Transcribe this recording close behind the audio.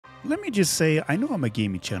Let me just say, I know I'm a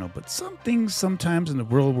gaming channel, but some things sometimes in the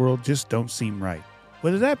real world just don't seem right.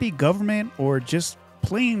 Whether that be government or just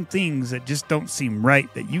plain things that just don't seem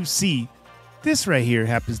right that you see, this right here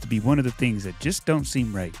happens to be one of the things that just don't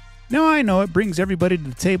seem right. Now I know it brings everybody to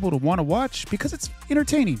the table to want to watch because it's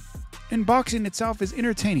entertaining. And boxing itself is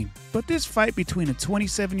entertaining. But this fight between a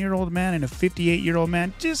 27-year-old man and a 58-year-old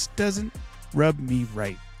man just doesn't rub me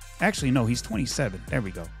right. Actually, no, he's 27. There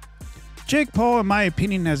we go. Jake Paul, in my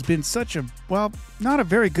opinion, has been such a, well, not a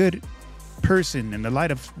very good person in the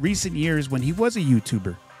light of recent years when he was a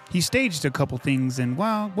YouTuber. He staged a couple things, and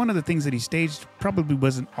well, one of the things that he staged probably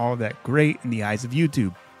wasn't all that great in the eyes of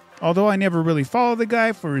YouTube. Although I never really followed the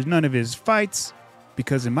guy for none of his fights,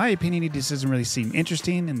 because in my opinion, he just doesn't really seem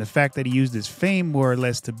interesting, and the fact that he used his fame more or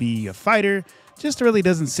less to be a fighter just really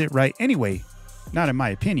doesn't sit right anyway, not in my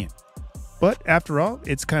opinion. But after all,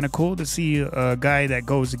 it's kind of cool to see a guy that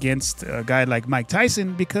goes against a guy like Mike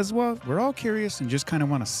Tyson because, well, we're all curious and just kind of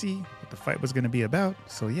want to see what the fight was going to be about.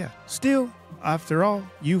 So yeah, still, after all,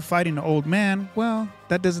 you fighting an old man, well,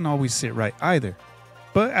 that doesn't always sit right either.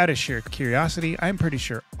 But out of sheer curiosity, I'm pretty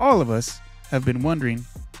sure all of us have been wondering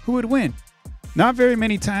who would win. Not very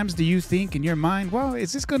many times do you think in your mind, well,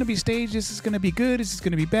 is this going to be staged? Is this going to be good? Is this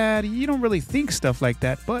going to be bad? You don't really think stuff like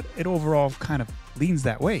that, but it overall kind of leans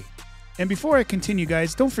that way. And before I continue,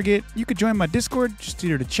 guys, don't forget, you could join my Discord, just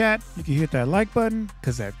here to chat. You can hit that like button,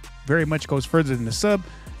 because that very much goes further than the sub.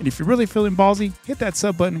 And if you're really feeling ballsy, hit that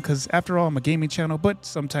sub button, because after all, I'm a gaming channel, but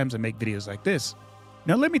sometimes I make videos like this.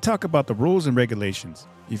 Now let me talk about the rules and regulations.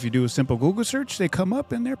 If you do a simple Google search, they come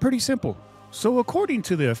up and they're pretty simple. So according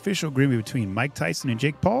to the official agreement between Mike Tyson and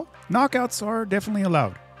Jake Paul, knockouts are definitely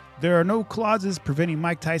allowed. There are no clauses preventing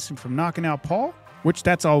Mike Tyson from knocking out Paul, which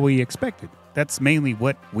that's all we expected. That's mainly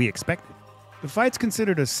what we expected. The fight's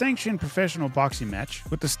considered a sanctioned professional boxing match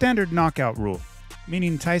with the standard knockout rule,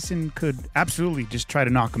 meaning Tyson could absolutely just try to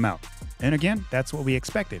knock him out. And again, that's what we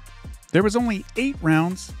expected. There was only 8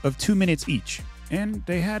 rounds of 2 minutes each, and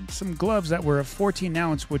they had some gloves that were a 14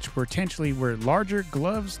 ounce, which potentially were larger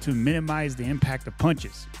gloves to minimize the impact of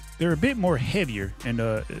punches. They're a bit more heavier, and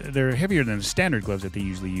they're heavier than the standard gloves that they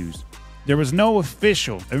usually use. There was no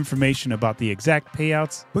official information about the exact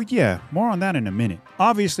payouts, but yeah, more on that in a minute.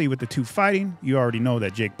 Obviously, with the two fighting, you already know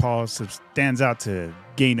that Jake Paul stands out to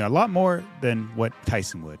gain a lot more than what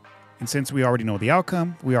Tyson would. And since we already know the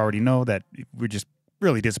outcome, we already know that we're just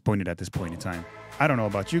really disappointed at this point in time. I don't know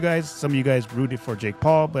about you guys. Some of you guys rooted for Jake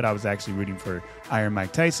Paul, but I was actually rooting for Iron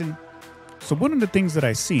Mike Tyson. So one of the things that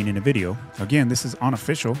I seen in a video, again, this is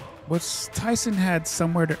unofficial, was Tyson had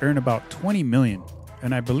somewhere to earn about 20 million.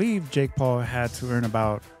 And I believe Jake Paul had to earn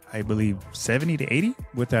about, 70 to 80.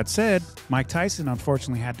 With that said, Mike Tyson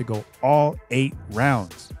unfortunately had to go all 8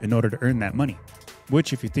 rounds in order to earn that money.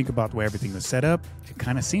 Which, if you think about the way everything was set up, it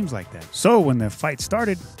kind of seems like that. So when the fight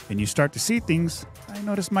started and you start to see things, I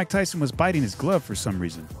noticed Mike Tyson was biting his glove for some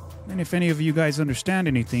reason. And if any of you guys understand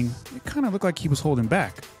anything, it kind of looked like he was holding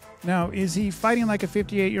back. Now, is he fighting like a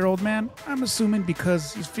 58-year-old man? I'm assuming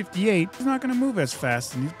because he's 58, he's not going to move as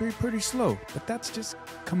fast and he's pretty slow. But that's just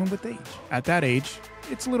coming with age. At that age,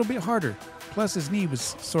 it's a little bit harder. Plus, his knee was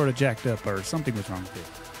sort of jacked up or something was wrong with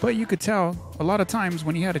it. But you could tell a lot of times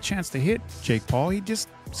when he had a chance to hit Jake Paul, he just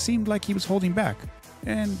seemed like he was holding back.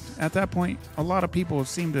 And at that point, a lot of people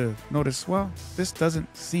seemed to notice, well, this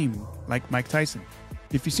doesn't seem like Mike Tyson.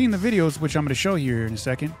 If you've seen the videos, which I'm going to show you here in a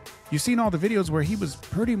second, you've seen all the videos where he was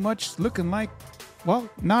pretty much looking like, well,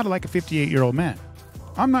 not like a 58-year-old man.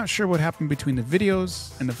 I'm not sure what happened between the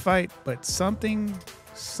videos and the fight, but something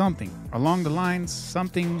along the lines,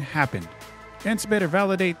 something happened. And to better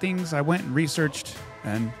validate things, I went and researched,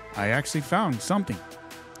 and I actually found something.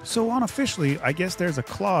 So unofficially, I guess there's a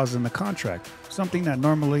clause in the contract, something that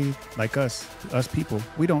normally, like us people,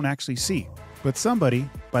 we don't actually see. But somebody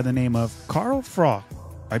by the name of Carl Froh,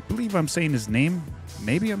 I believe I'm saying his name,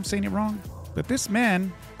 maybe I'm saying it wrong, but this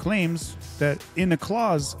man claims that in the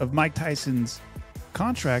clause of Mike Tyson's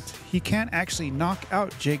contract, he can't actually knock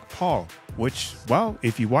out Jake Paul, which, well,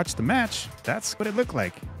 if you watch the match, that's what it looked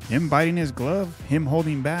like. Him biting his glove, him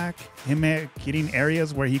holding back, him hitting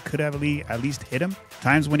areas where he could have at least hit him.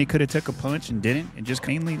 Times when he could have took a punch and didn't, and just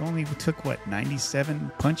mainly only took,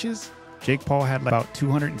 97 punches? Jake Paul had about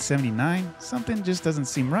 279. Something just doesn't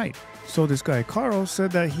seem right. So this guy Carl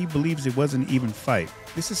said that he believes it was an even fight.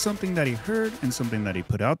 This is something that he heard and something that he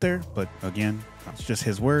put out there, but again, that's just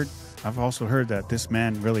his word. I've also heard that this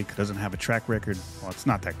man really doesn't have a track record. Well, it's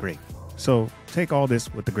not that great. So take all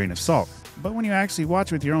this with a grain of salt. But when you actually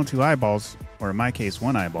watch with your own 2 eyeballs, or in my case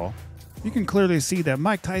 1 eyeball, you can clearly see that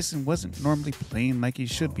Mike Tyson wasn't normally playing like he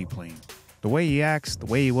should be playing. The way he acts, the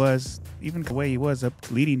way he was, even the way he was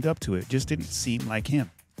leading up to it, just didn't seem like him.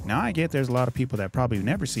 Now, I get there's a lot of people that probably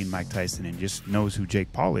never seen Mike Tyson and just knows who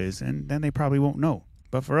Jake Paul is, and then they probably won't know.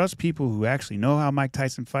 But for us people who actually know how Mike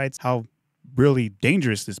Tyson fights, how really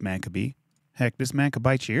dangerous this man could be, heck, this man could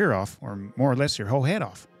bite your ear off, or more or less your whole head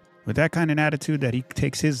off. With that kind of attitude that he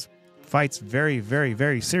takes his fights very, very,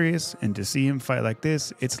 very serious, and to see him fight like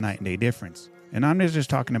this, it's night and day difference. And I'm not just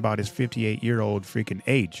talking about his 58-year-old freaking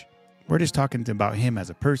age. We're just talking about him as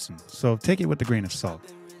a person, so take it with a grain of salt.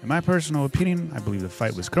 In my personal opinion, I believe the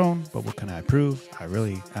fight was thrown, but what can I prove?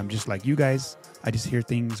 I'm just like you guys. I just hear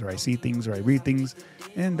things, or I see things, or I read things,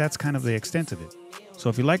 and that's kind of the extent of it. So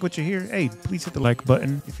if you like what you hear, hey, please hit the like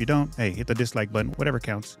button. If you don't, hey, hit the dislike button, whatever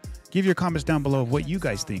counts. Give your comments down below of what you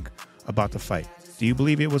guys think about the fight. Do you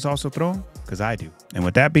believe it was also thrown? Because I do. And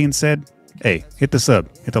with that being said, hey, hit the sub,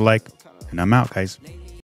 hit the like, and I'm out, guys.